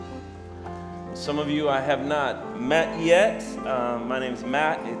Some of you I have not met yet. My name is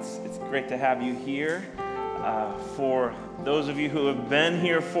Matt. It's great to have you here. For those of you who have been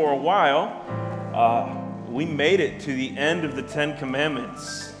here for a while, we made it to the end of the Ten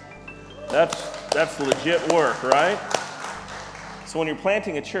Commandments. That's legit work, right? So when you're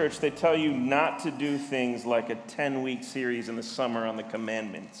planting a church, they tell you not to do things like a 10-week series in the summer on the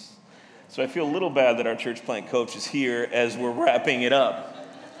commandments. So I feel a little bad that our church plant coach is here as we're wrapping it up.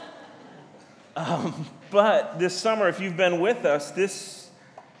 But this summer, if you've been with us,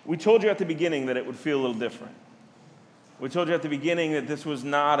 we told you at the beginning that it would feel a little different. We told you at the beginning that this was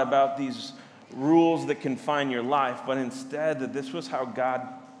not about these rules that confine your life, but instead that this was how God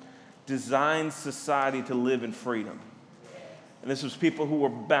designed society to live in freedom. And this was people who were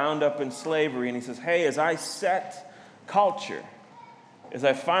bound up in slavery. And he says, hey, as I set culture, as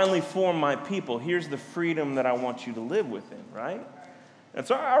I finally form my people, here's the freedom that I want you to live within, right? And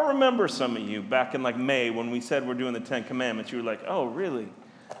so I remember some of you back in like May when we said we're doing the 10 Commandments. You were like, oh, really?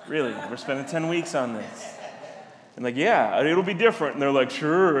 Really? We're spending 10 weeks on this? And like, yeah, it'll be different. And they're like,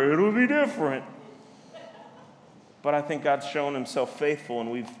 sure, it'll be different. But I think God's shown himself faithful,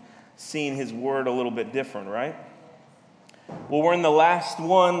 and we've seen his word a little bit different, right? Well, we're in the last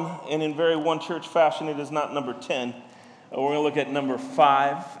one, and in very one church fashion, it is not number 10. We're going to look at number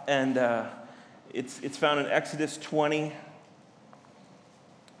 5, and it's found in Exodus 20,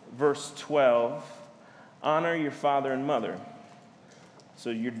 verse 12. Honor your father and mother, so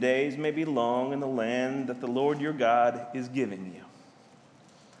your days may be long in the land that the Lord your God is giving you.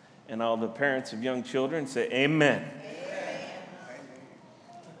 And all the parents of young children say, amen.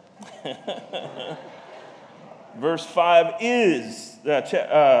 Amen. Verse 5 is,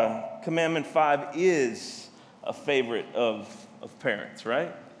 Commandment 5 is a favorite of parents,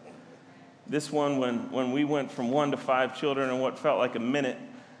 right? This one, when we went from 1 to 5 children in what felt like a minute,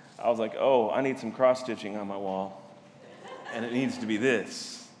 I was like, oh, I need some cross-stitching on my wall. And it needs to be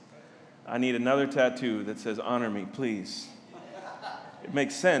this. I need another tattoo that says, honor me, please. It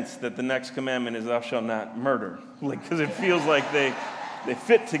makes sense that the next commandment is, thou shalt not murder. Because it feels like they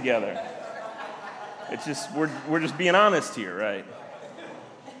fit together. It's just, we're just being honest here, right?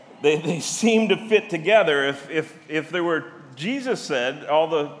 They seem to fit together. If there were, Jesus said, all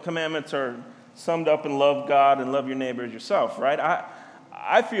the commandments are summed up in love God and love your neighbor as yourself, right?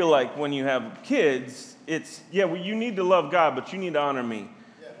 I feel like when you have kids, it's, you need to love God, but you need to honor me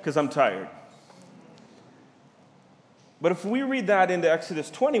because I'm tired. But if we read that into Exodus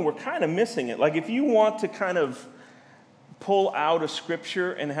 20, we're kind of missing it. Like if you want to kind of pull out a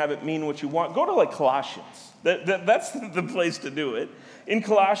scripture and have it mean what you want, go to like Colossians. That's the place to do it. In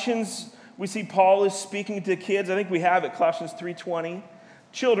Colossians, we see Paul is speaking to kids. I think we have it, Colossians 3:20.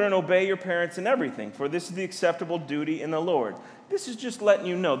 Children, obey your parents in everything, for this is the acceptable duty in the Lord. This is just letting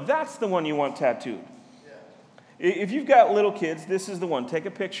you know that's the one you want tattooed. Yeah. If you've got little kids, this is the one. Take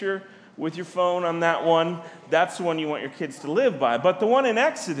a picture with your phone on that one. That's the one you want your kids to live by. But the one in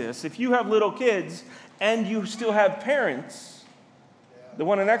Exodus, if you have little kids and you still have parents, the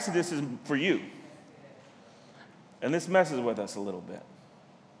one in Exodus is for you. And this messes with us a little bit.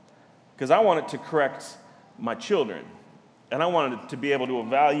 Because I want it to correct my children. And I wanted to be able to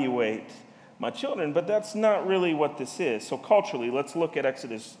evaluate my children, but that's not really what this is. So culturally, let's look at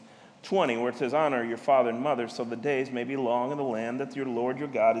Exodus 20, where it says, honor your father and mother, so the days may be long in the land that your Lord your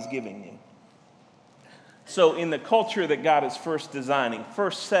God is giving you. So in the culture that God is first designing,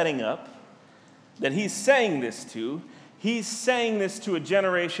 first setting up, that he's saying this to a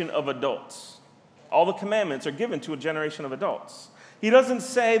generation of adults. All the commandments are given to a generation of adults. He doesn't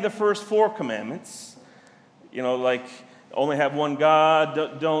say the first 4 commandments, like only have one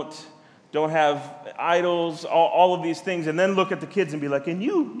God, don't have idols, all of these things, and then look at the kids and be like, and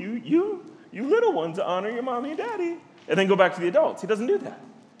you little ones, honor your mommy and daddy, and then go back to the adults. He doesn't do that.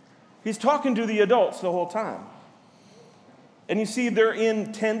 He's talking to the adults the whole time. And you see, they're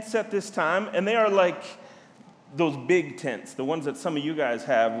in tents at this time, and they are like those big tents, the ones that some of you guys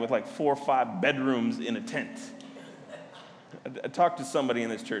have with like 4 or 5 bedrooms in a tent. I talked to somebody in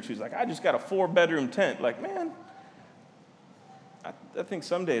this church who's like, I just got a 4-bedroom tent. Like, man, I think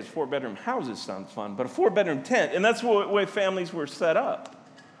some days 4-bedroom houses sound fun, but a 4-bedroom tent, and that's the way families were set up.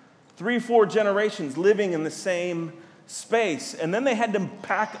 3-4 generations living in the same space, and then they had to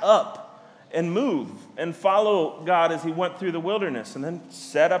pack up and move and follow God as he went through the wilderness and then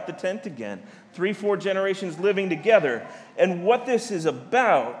set up the tent again. 3-4 generations living together. And what this is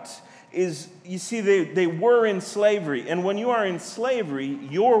about is, you see, they were in slavery, and when you are in slavery,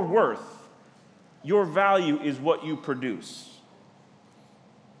 your worth, your value is what you produce.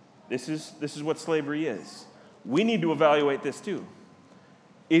 This is what slavery is. We need to evaluate this too.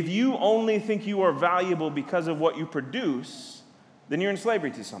 If you only think you are valuable because of what you produce, then you're in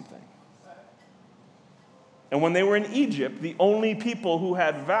slavery to something. And when they were in Egypt, the only people who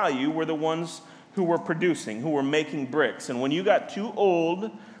had value were the ones who were producing, who were making bricks. And when you got too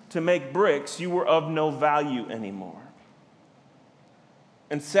old to make bricks, you were of no value anymore.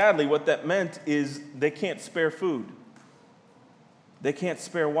 And sadly, what that meant is they can't spare food. They can't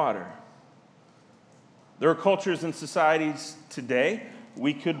spare water. There are cultures and societies today,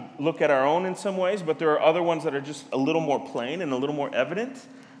 we could look at our own in some ways, but there are other ones that are just a little more plain and a little more evident,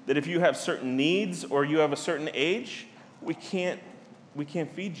 that if you have certain needs or you have a certain age, we can't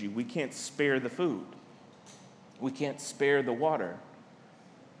feed you. We can't spare the food. We can't spare the water.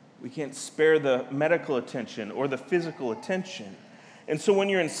 We can't spare the medical attention or the physical attention. And so when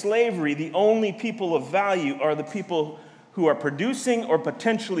you're in slavery, the only people of value are the people who are producing or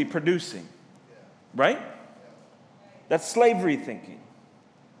potentially producing. Right? That's slavery thinking.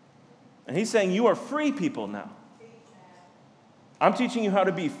 And he's saying you are free people now. I'm teaching you how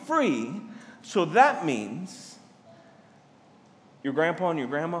to be free, so that means your grandpa and your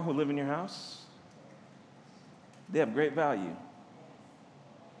grandma who live in your house, they have great value.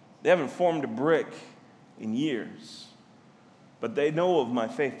 They haven't formed a brick in years, but they know of my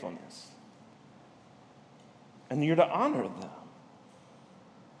faithfulness. And you're to honor them.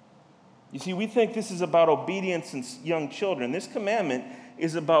 You see, we think this is about obedience in young children. This commandment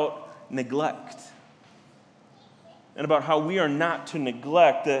is about neglect and about how we are not to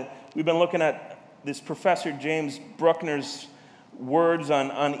neglect. We've been looking at this Professor James Bruckner's words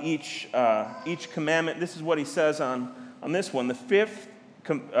on each commandment. This is what he says on this one. The fifth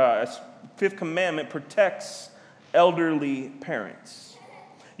commandment protects elderly parents.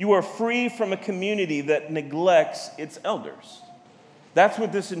 You are free from a community that neglects its elders. That's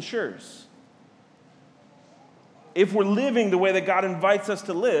what this ensures. If we're living the way that God invites us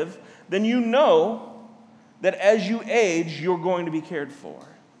to live, then you know that as you age, you're going to be cared for.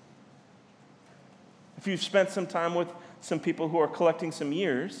 If you've spent some time with some people who are collecting some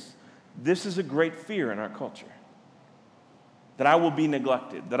years, this is a great fear in our culture. That I will be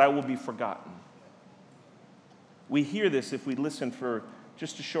neglected, that I will be forgotten. We hear this if we listen for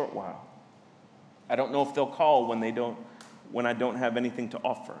just a short while. I don't know if they'll call when I don't have anything to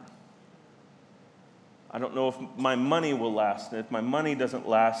offer. I don't know if my money will last, and if my money doesn't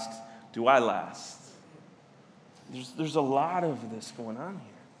last, do I last? There's a lot of this going on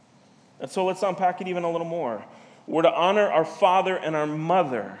here. And so let's unpack it even a little more. We're to honor our father and our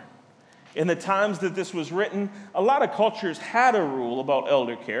mother. In the times that this was written, a lot of cultures had a rule about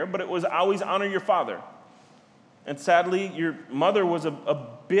elder care, but it was always honor your father. And sadly, your mother was a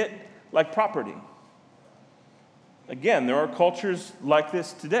bit like property. Again, there are cultures like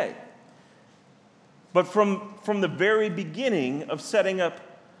this today. But from the very beginning of setting up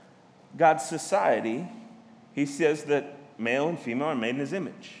God's society, he says that male and female are made in his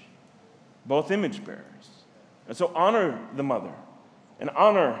image, both image bearers. And so honor the mother and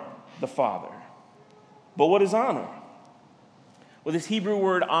honor the father. But what is honor? Well, this Hebrew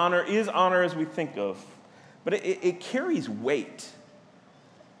word honor is honor as we think of, but it carries weight.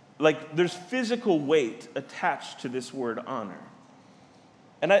 Like there's physical weight attached to this word honor.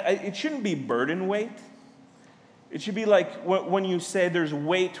 And it shouldn't be burden weight. It should be like when you say there's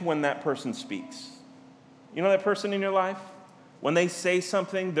weight when that person speaks. You know that person in your life? When they say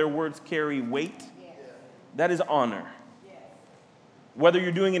something, their words carry weight. Yes. That is honor. Yes. Whether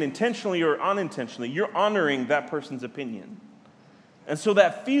you're doing it intentionally or unintentionally, you're honoring that person's opinion. And so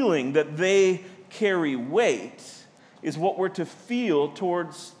that feeling that they carry weight is what we're to feel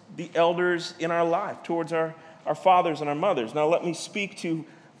towards the elders in our life, towards our fathers and our mothers. Now let me speak to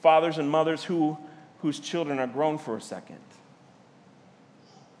fathers and mothers whose children are grown for a second.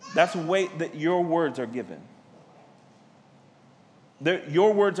 That's weight that your words are given.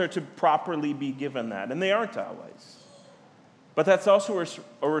 Your words are to properly be given that, and they aren't always. But that's also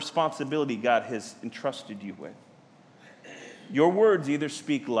a responsibility God has entrusted you with. Your words either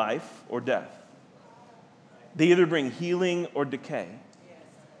speak life or death. They either bring healing or decay.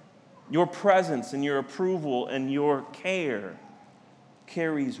 Your presence and your approval and your care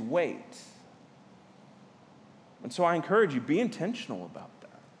carries weight. And so I encourage you, be intentional about that.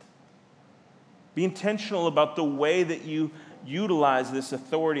 Be intentional about the way that you utilize this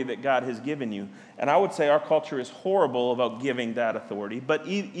authority that God has given you. And I would say our culture is horrible about giving that authority, but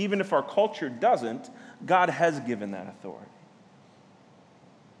even if our culture doesn't, God has given that authority.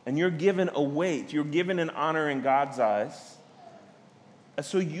 And you're given a weight, you're given an honor in God's eyes. And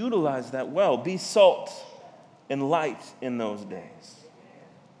so utilize that well. Be salt and light in those days.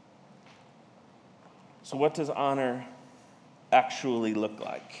 So what does honor actually look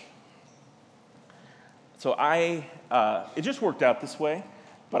like? So it just worked out this way,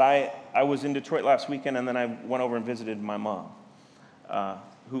 but I was in Detroit last weekend, and then I went over and visited my mom,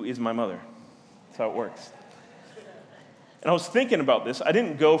 who is my mother. That's how it works. And I was thinking about this. I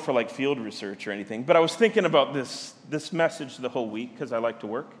didn't go for like field research or anything, but I was thinking about this message the whole week because I like to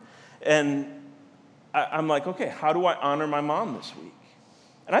work. And I'm like, okay, how do I honor my mom this week?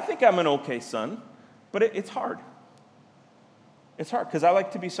 And I think I'm an okay son, but it's hard. It's hard because I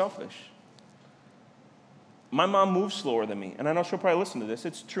like to be selfish. My mom moves slower than me, and I know she'll probably listen to this.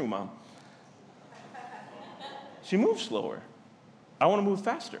 It's true, Mom. She moves slower. I want to move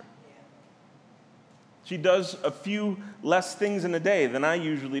faster. She does a few less things in a day than I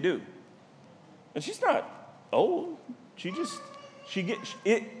usually do. And she's not old. She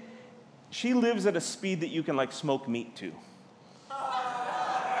lives at a speed that you can like smoke meat to.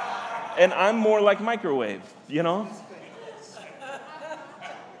 And I'm more like microwave, you know?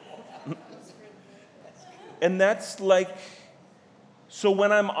 And that's like, so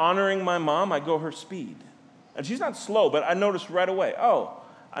when I'm honoring my mom, I go her speed. And she's not slow, but I notice right away,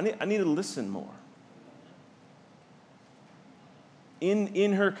 I need to listen more.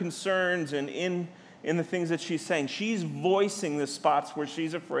 In her concerns and in the things that she's saying, she's voicing the spots where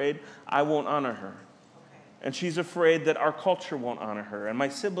she's afraid I won't honor her. And she's afraid that our culture won't honor her and my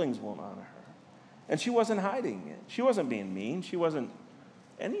siblings won't honor her. And she wasn't hiding it. She wasn't being mean. She wasn't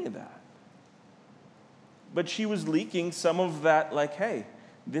any of that. But she was leaking some of that, like, hey,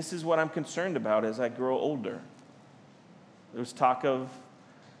 this is what I'm concerned about as I grow older. There was talk of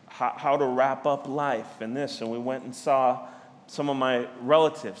how to wrap up life and this, and we went and saw some of my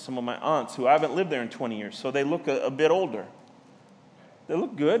relatives, some of my aunts who haven't lived there in 20 years, so they look a bit older. They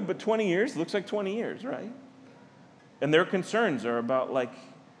look good, but 20 years looks like 20 years, right? And their concerns are about, like,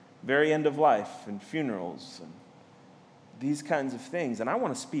 very end of life and funerals and these kinds of things. And I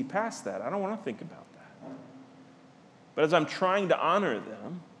want to speed past that. I don't want to think about that. But as I'm trying to honor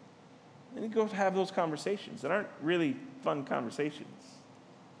them, then you go have those conversations that aren't really fun conversations.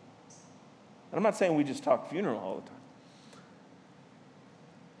 And I'm not saying we just talk funeral all the time.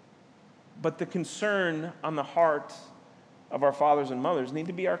 But the concern on the heart of our fathers and mothers need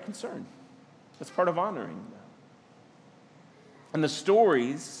to be our concern. That's part of honoring them. And the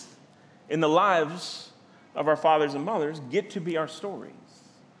stories in the lives of our fathers and mothers get to be our stories.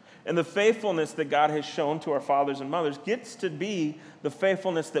 And the faithfulness that God has shown to our fathers and mothers gets to be the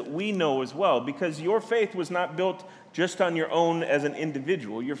faithfulness that we know as well, because your faith was not built just on your own as an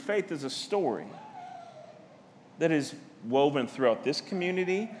individual. Your faith is a story that is woven throughout this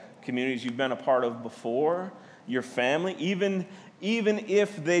community, communities you've been a part of before, your family. Even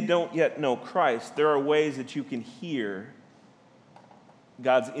if they don't yet know Christ, there are ways that you can hear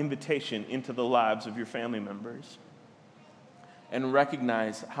God's invitation into the lives of your family members and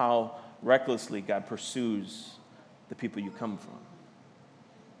recognize how recklessly God pursues the people you come from.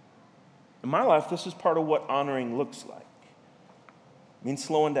 In my life, this is part of what honoring looks like. It means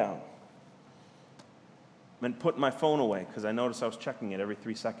slowing down. It meant putting my phone away because I noticed I was checking it every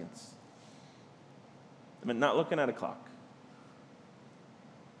 3 seconds. It meant not looking at a clock.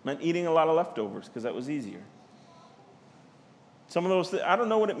 It meant eating a lot of leftovers because that was easier. Some of those, I don't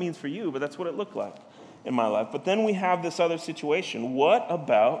know what it means for you, but that's what it looked like in my life. But then we have this other situation. What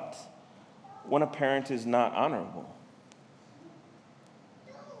about when a parent is not honorable?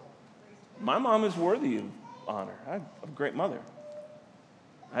 My mom is worthy of honor. I have a great mother.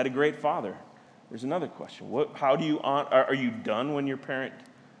 I had a great father. There's another question. How do you honor? Are you done when your parent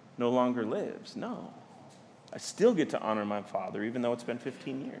no longer lives? No. I still get to honor my father, even though it's been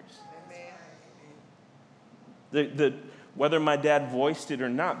 15 years. Whether my dad voiced it or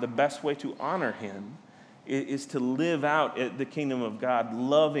not, the best way to honor him is to live out the kingdom of God,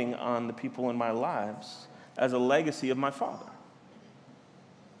 loving on the people in my lives as a legacy of my father.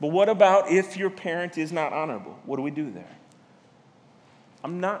 But what about if your parent is not honorable? What do we do there?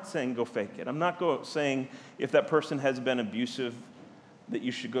 I'm not saying go fake it. I'm not saying if that person has been abusive that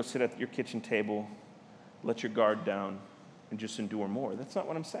you should go sit at your kitchen table, let your guard down, and just endure more. That's not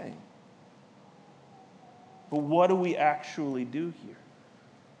what I'm saying. But what do we actually do here?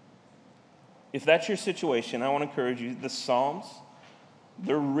 If that's your situation, I want to encourage you, the Psalms,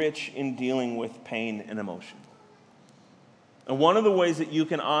 they're rich in dealing with pain and emotion. And one of the ways that you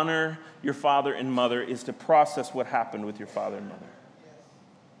can honor your father and mother is to process what happened with your father and mother.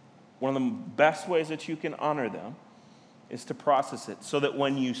 One of the best ways that you can honor them is to process it so that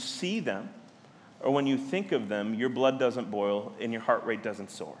when you see them or when you think of them, your blood doesn't boil and your heart rate doesn't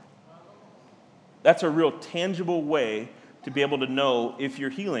soar. That's a real tangible way to be able to know if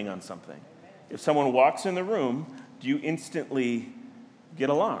you're healing on something. If someone walks in the room, do you instantly get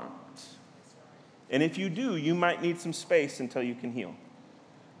alarmed? And if you do, you might need some space until you can heal.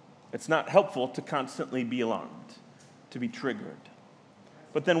 It's not helpful to constantly be alarmed, to be triggered.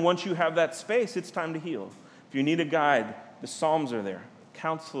 But then once you have that space, it's time to heal. If you need a guide, the Psalms are there.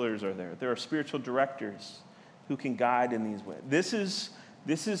 Counselors are there. There are spiritual directors who can guide in these ways. This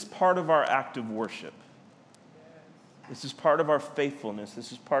is part of our act of worship. This is part of our faithfulness.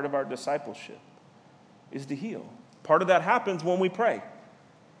 This is part of our discipleship, is to heal. Part of that happens when we pray.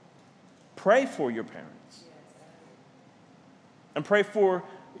 Pray for your parents. And pray for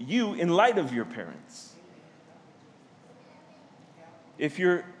you in light of your parents. If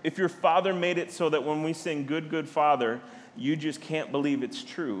your father made it so that when we sing Good, Good Father, you just can't believe it's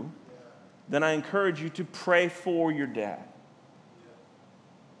true, then I encourage you to pray for your dad.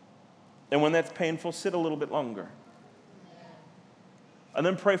 And when that's painful, sit a little bit longer. And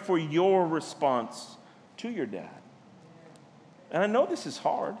then pray for your response to your dad. And I know this is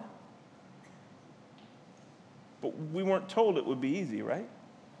hard, but we weren't told it would be easy, right?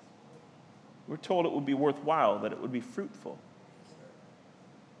 We're told it would be worthwhile, that it would be fruitful.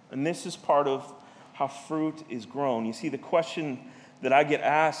 And this is part of how fruit is grown. You see, the question that I get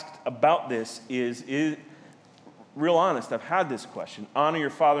asked about this is real honest. I've had this question. Honor your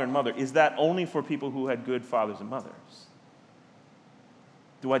father and mother. Is that only for people who had good fathers and mothers?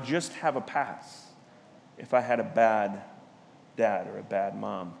 Do I just have a pass if I had a bad dad or a bad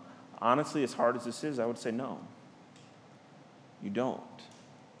mom? Honestly, as hard as this is, I would say no. You don't.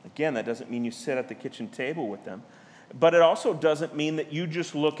 Again, that doesn't mean you sit at the kitchen table with them. But it also doesn't mean that you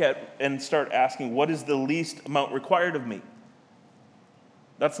just look at and start asking, what is the least amount required of me?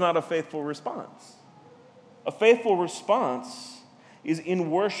 That's not a faithful response. A faithful response is in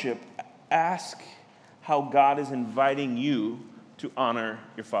worship, ask how God is inviting you to honor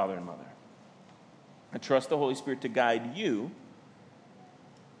your father and mother. I trust the Holy Spirit to guide you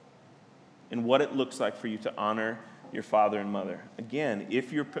in what it looks like for you to honor your father and mother. Again,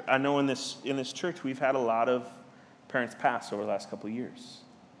 I know in this church we've had a lot of parents pass over the last couple of years.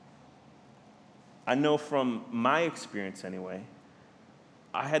 I know from my experience anyway,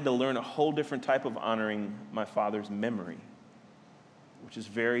 I had to learn a whole different type of honoring my father's memory, which is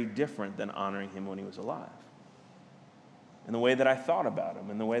very different than honoring him when he was alive. And the way that I thought about him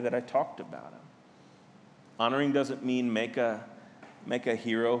and the way that I talked about him. Honoring doesn't mean make a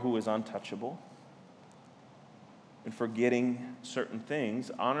hero who is untouchable and forgetting certain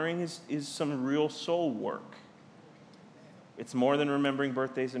things. Honoring is some real soul work. It's more than remembering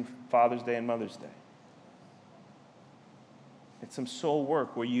birthdays and Father's Day and Mother's Day. It's some soul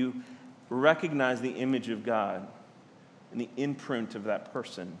work where you recognize the image of God and the imprint of that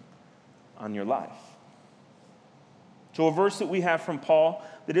person on your life. So a verse that we have from Paul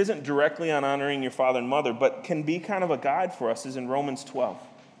that isn't directly on honoring your father and mother, but can be kind of a guide for us, is in Romans 12.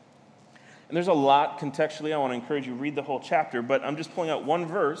 And there's a lot contextually. I want to encourage you to read the whole chapter, but I'm just pulling out one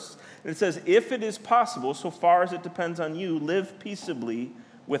verse. And it says, if it is possible, so far as it depends on you, live peaceably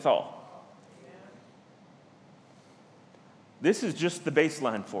with all. This is just the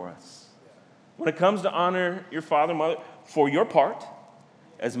baseline for us. When it comes to honor your father and mother, for your part,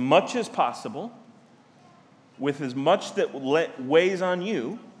 as much as possible, with as much that weighs on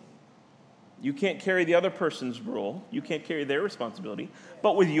you. You can't carry the other person's role. You can't carry their responsibility.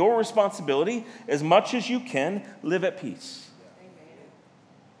 But with your responsibility, as much as you can, live at peace.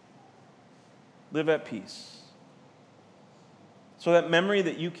 Live at peace. So that memory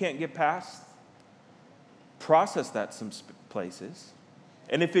that you can't get past, process that some places.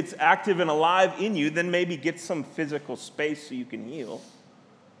 And if it's active and alive in you, then maybe get some physical space so you can heal.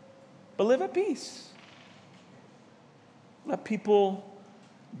 But live at peace. Let people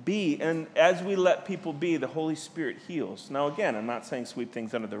be. And as we let people be, the Holy Spirit heals. Now again, I'm not saying sweep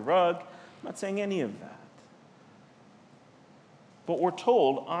things under the rug. I'm not saying any of that. But we're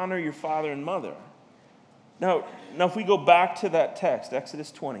told, honor your father and mother. Now if we go back to that text,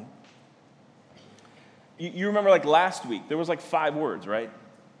 Exodus 20. You remember like last week, there was like 5 words, right?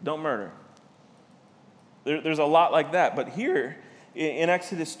 Don't murder. There's a lot like that. But here in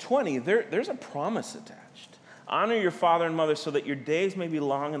Exodus 20, there's a promise attached. Honor your father and mother so that your days may be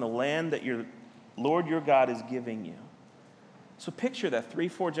long in the land that your Lord your God is giving you. So picture that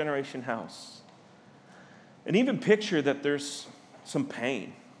 3-4 generation house. And even picture that there's some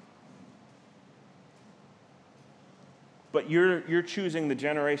pain. But you're choosing the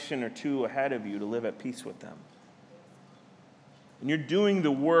generation or 2 ahead of you to live at peace with them. And you're doing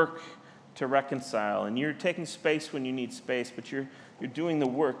the work to reconcile. And you're taking space when you need space, but you're doing the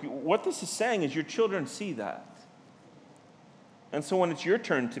work. What this is saying is your children see that. And so when it's your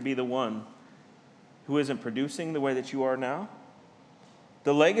turn to be the one who isn't producing the way that you are now,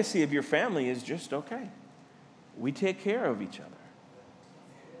 the legacy of your family is just okay. We take care of each other.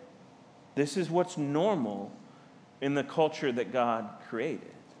 This is what's normal in the culture that God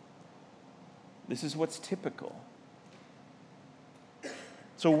created. This is what's typical.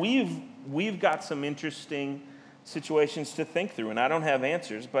 So we've got some interesting situations to think through, and I don't have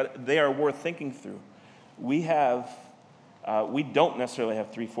answers, but they are worth thinking through. We don't necessarily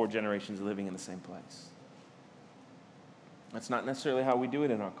have 3-4 generations living in the same place. That's not necessarily how we do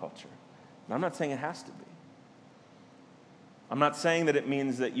it in our culture. And I'm not saying it has to be. I'm not saying that it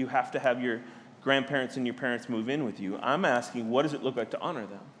means that you have to have your grandparents and your parents move in with you. I'm asking, what does it look like to honor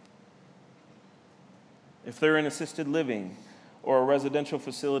them? If they're in assisted living or a residential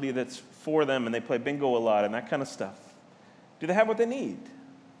facility that's for them and they play bingo a lot and that kind of stuff, do they have what they need?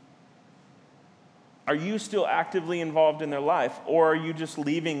 Are you still actively involved in their life, or are you just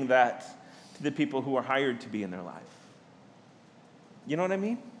leaving that to the people who are hired to be in their life? You know what I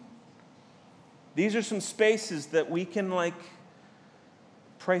mean? These are some spaces that we can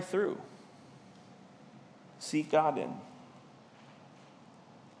pray through, seek God in.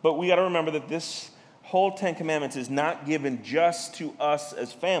 But we got to remember that this whole Ten Commandments is not given just to us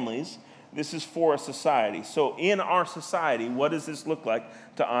as families. This is for a society. So in our society, what does this look like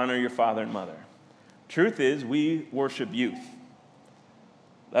to honor your father and mother? Truth is, we worship youth.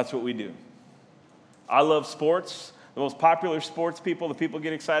 That's what we do. I love sports. The most popular sports people that people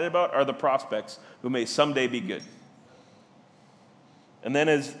get excited about are the prospects who may someday be good. And then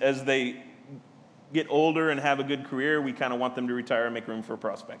as they get older and have a good career, we kind of want them to retire and make room for a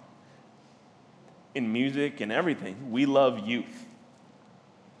prospect. In music and everything, we love youth.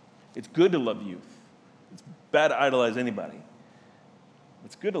 It's good to love youth. It's bad to idolize anybody.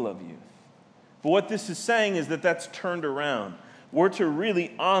 It's good to love youth. But what this is saying is that that's turned around. We're to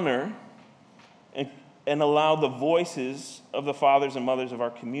really honor and allow the voices of the fathers and mothers of our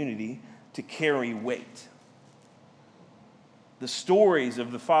community to carry weight. The stories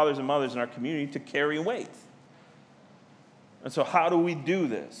of the fathers and mothers in our community to carry weight. And so how do we do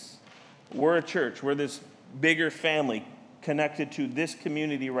this? We're a church. We're this bigger family connected to this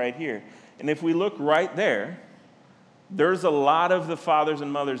community right here. And if we look right there, there's a lot of the fathers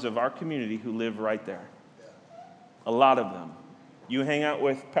and mothers of our community who live right there. A lot of them. You hang out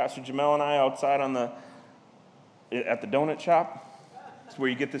with Pastor Jamel and I outside at the donut shop. That's where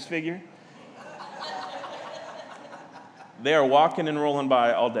you get this figure. They are walking and rolling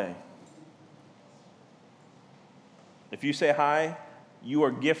by all day. If you say hi, you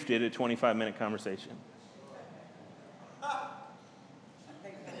are gifted a 25-minute conversation.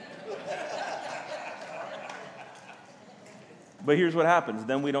 But here's what happens.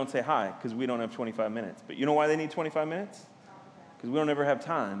 Then we don't say hi because we don't have 25 minutes. But you know why they need 25 minutes? Because we don't ever have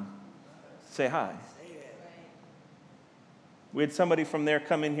time to say hi. We had somebody from there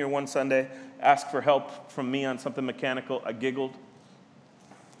come in here one Sunday, ask for help from me on something mechanical. I giggled,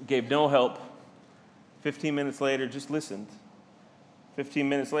 gave no help. 15 minutes later, just listened. 15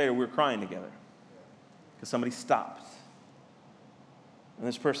 minutes later, we were crying together because somebody stopped. And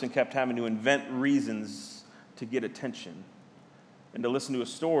this person kept having to invent reasons to get attention. And to listen to a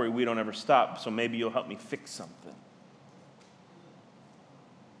story, we don't ever stop, so maybe you'll help me fix something.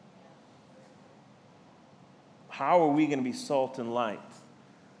 How are we going to be salt and light?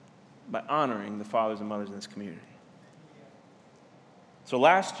 By honoring the fathers and mothers in this community. So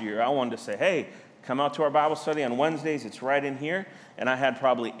last year, I wanted to say, hey, come out to our Bible study on Wednesdays. It's right in here. And I had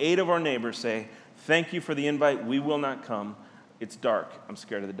probably 8 of our neighbors say, thank you for the invite. We will not come. It's dark. I'm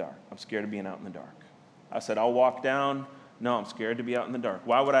scared of the dark. I'm scared of being out in the dark. I said, I'll walk down. No, I'm scared to be out in the dark.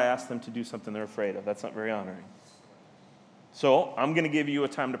 Why would I ask them to do something they're afraid of? That's not very honoring. So I'm going to give you a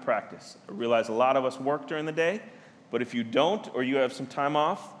time to practice. I realize a lot of us work during the day, but if you don't or you have some time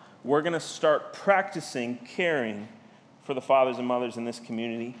off, we're going to start practicing caring for the fathers and mothers in this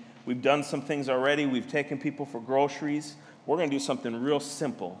community. We've done some things already. We've taken people for groceries. We're going to do something real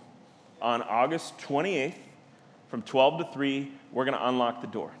simple. On August 28th, from 12 to 3, we're going to unlock the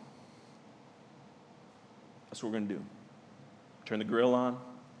door. That's what we're going to do. Turn the grill on,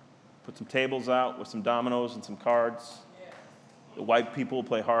 put some tables out with some dominoes and some cards. The white people will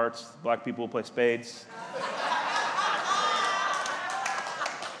play hearts, the black people will play spades.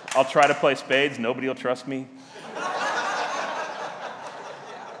 I'll try to play spades, nobody will trust me.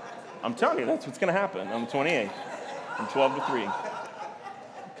 I'm telling you, that's what's going to happen on the 28th, from 12 to 3.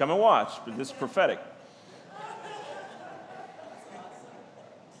 Come and watch, but this is prophetic.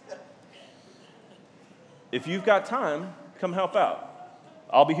 If you've got time, come help out.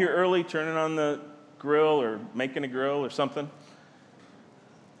 I'll be here early, turning on the grill or making a grill or something.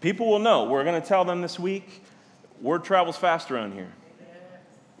 People will know. We're going to tell them this week, word travels fast around here.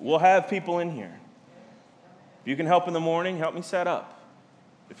 We'll have people in here. If you can help in the morning, help me set up.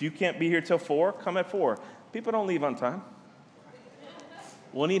 If you can't be here till 4, come at 4. People don't leave on time.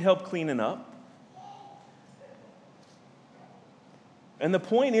 We'll need help cleaning up. And the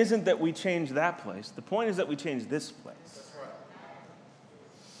point isn't that we change that place. The point is that we change this place.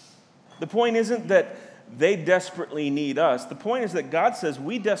 The point isn't that they desperately need us. The point is that God says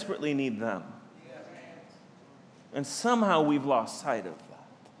we desperately need them. And somehow we've lost sight of that.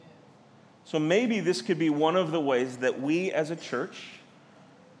 So maybe this could be one of the ways that we as a church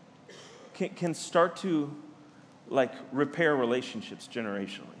can start to repair relationships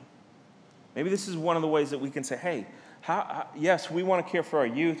generationally. Maybe this is one of the ways that we can say, hey, yes, we want to care for our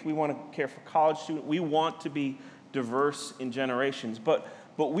youth. We want to care for college students. We want to be diverse in generations. But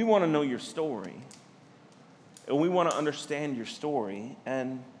we want to know your story. And we want to understand your story.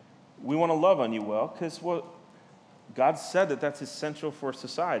 And we want to love on you well because, God said that that's essential for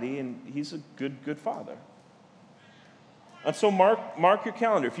society, and he's a good father. And so mark your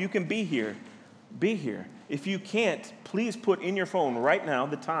calendar. If you can be here, be here. If you can't, please put in your phone right now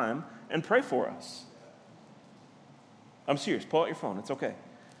the time and pray for us. I'm serious. Pull out your phone. It's okay.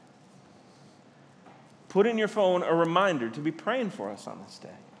 Put in your phone a reminder to be praying for us on this day.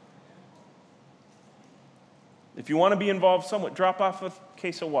 If you want to be involved somewhat, drop off a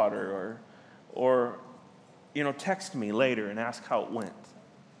case of water or text me later and ask how it went.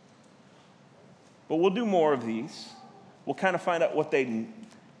 But we'll do more of these. We'll kind of find out what they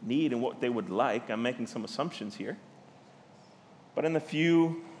need and what they would like. I'm making some assumptions here. But in the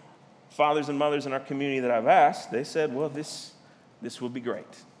few fathers and mothers in our community that I've asked, they said, well, this would be great.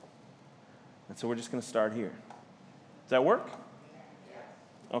 And so we're just going to start here. Does that work?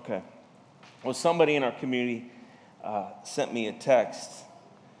 Okay. Well, somebody in our community sent me a text.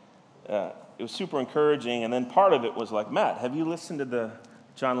 It was super encouraging, and then part of it was like, Matt, have you listened to the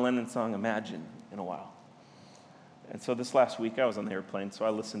John Lennon song Imagine in a while? And so this last week I was on the airplane, so I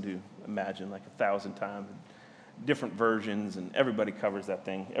listened to Imagine 1,000 times, different versions, and everybody covers that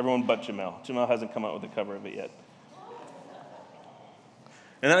thing. Everyone but Jamel. Jamel hasn't come out with a cover of it yet.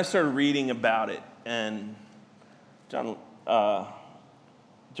 And then I started reading about it, and John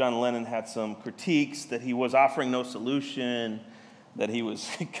Lennon had some critiques that he was offering no solution, that he was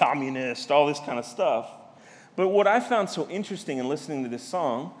communist, all this kind of stuff. But what I found so interesting in listening to this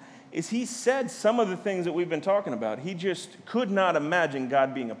song is he said some of the things that we've been talking about. He just could not imagine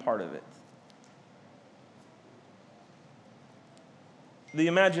God being a part of it. The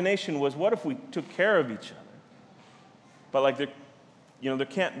imagination was, what if we took care of each other? But there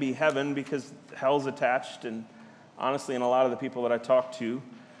can't be heaven because hell's attached. And honestly, in a lot of the people that I talk to,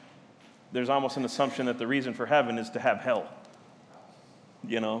 there's almost an assumption that the reason for heaven is to have hell.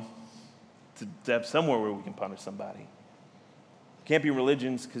 To have somewhere where we can punish somebody. Can't be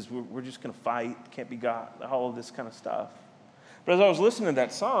religions because we're just going to fight. Can't be God, all of this kind of stuff. But as I was listening to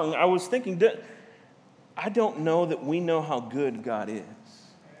that song, I was thinking, I don't know that we know how good God is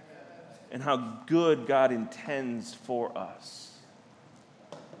and how good God intends for us.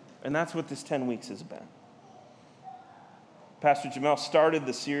 And that's what this 10 weeks has been. Pastor Jamel started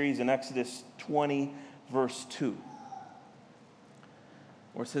the series in Exodus 20, verse 2.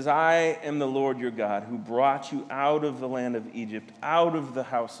 Where it says, I am the Lord your God who brought you out of the land of Egypt, out of the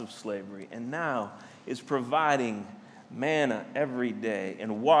house of slavery, and now is providing manna every day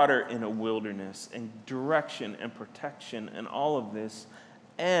and water in a wilderness and direction and protection and all of this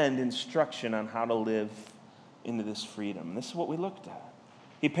and instruction on how to live into this freedom. This is what we looked at.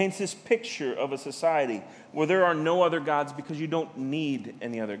 He paints this picture of a society where there are no other gods because you don't need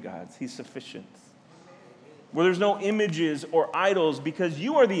any other gods. He's sufficient. Where there's no images or idols because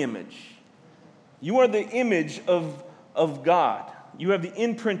you are the image. You are the image of God. You have the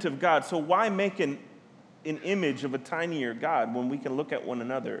imprint of God. So why make an image of a tinier God when we can look at one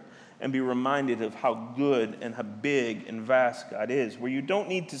another and be reminded of how good and how big and vast God is, where you don't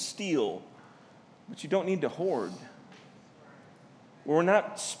need to steal, but you don't need to hoard. Where we're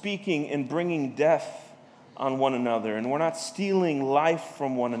not speaking and bringing death on one another, and we're not stealing life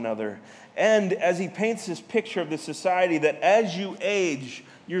from one another. And as he paints this picture of this society, that as you age,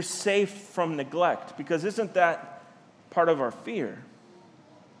 you're safe from neglect. Because isn't that part of our fear?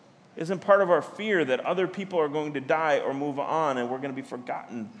 Isn't part of our fear that other people are going to die or move on and we're going to be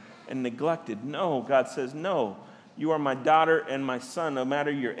forgotten and neglected? No, God says, no, you are my daughter and my son, no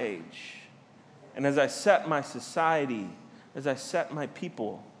matter your age. And as I set my society, as I set my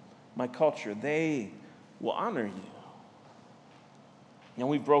people, my culture, they will honor you. And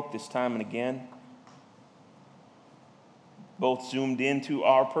we broke this time and again. both zoomed into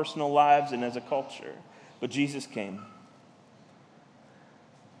our personal lives and as a culture. But Jesus came.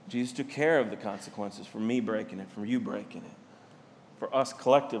 Jesus took care of the consequences for me breaking it, for you breaking it, for us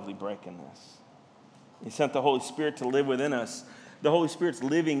collectively breaking this. He sent the Holy Spirit to live within us. The Holy Spirit's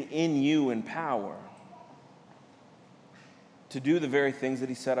living in you in power to do the very things that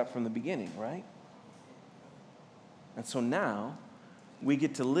he set up from the beginning, right? And so now we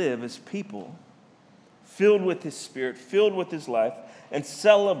get to live as people filled with his Spirit, filled with his life, and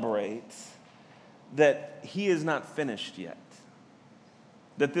celebrate that he is not finished yet.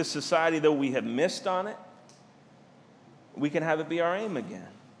 That this society, though we have missed on it, we can have it be our aim again.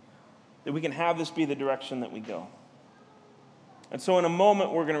 That we can have this be the direction that we go. And so in a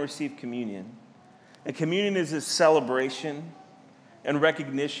moment, we're going to receive communion. And communion is a celebration and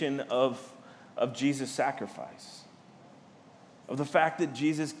recognition of Jesus' sacrifice. Of the fact that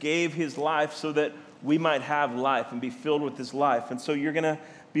Jesus gave his life so that we might have life and be filled with his life. And so you're going to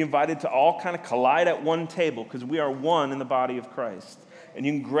be invited to all kind of collide at one table because we are one in the body of Christ. And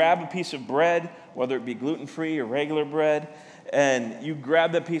you can grab a piece of bread, whether it be gluten-free or regular bread, and you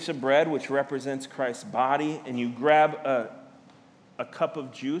grab that piece of bread, which represents Christ's body, and you grab a cup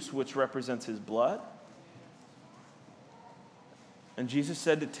of juice, which represents his blood. And Jesus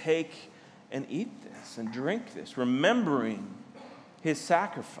said to take and eat this and drink this, remembering his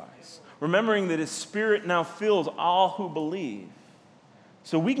sacrifice, remembering that his Spirit now fills all who believe.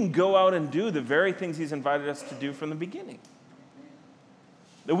 So we can go out and do the very things he's invited us to do from the beginning.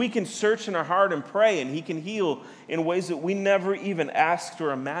 That we can search in our heart and pray, and he can heal in ways that we never even asked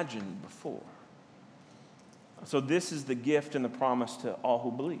or imagined before. So this is the gift and the promise to all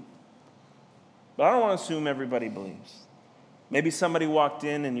who believe. But I don't want to assume everybody believes. Maybe somebody walked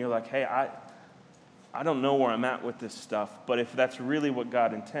in and you're like, hey, I don't know where I'm at with this stuff, but if that's really what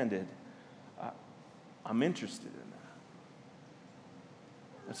God intended, I'm interested in that.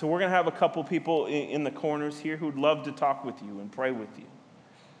 And so we're going to have a couple people in the corners here who'd love to talk with you and pray with you.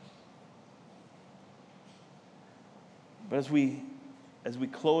 But as we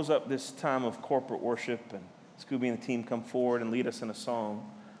close up this time of corporate worship and Scooby and the team come forward and lead us in a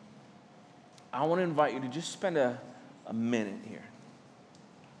song, I want to invite you to just spend a minute here.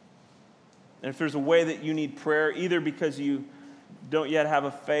 And if there's a way that you need prayer, either because you don't yet have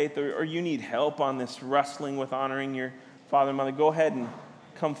a faith or you need help on this wrestling with honoring your father and mother, go ahead and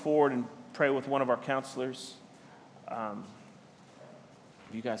come forward and pray with one of our counselors.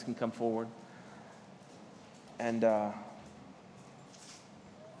 You guys can come forward. And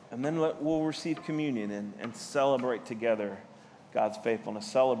then we'll receive communion and celebrate together God's faithfulness,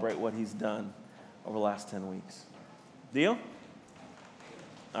 celebrate what he's done over the last 10 weeks. Deal?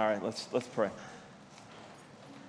 All right, let's pray.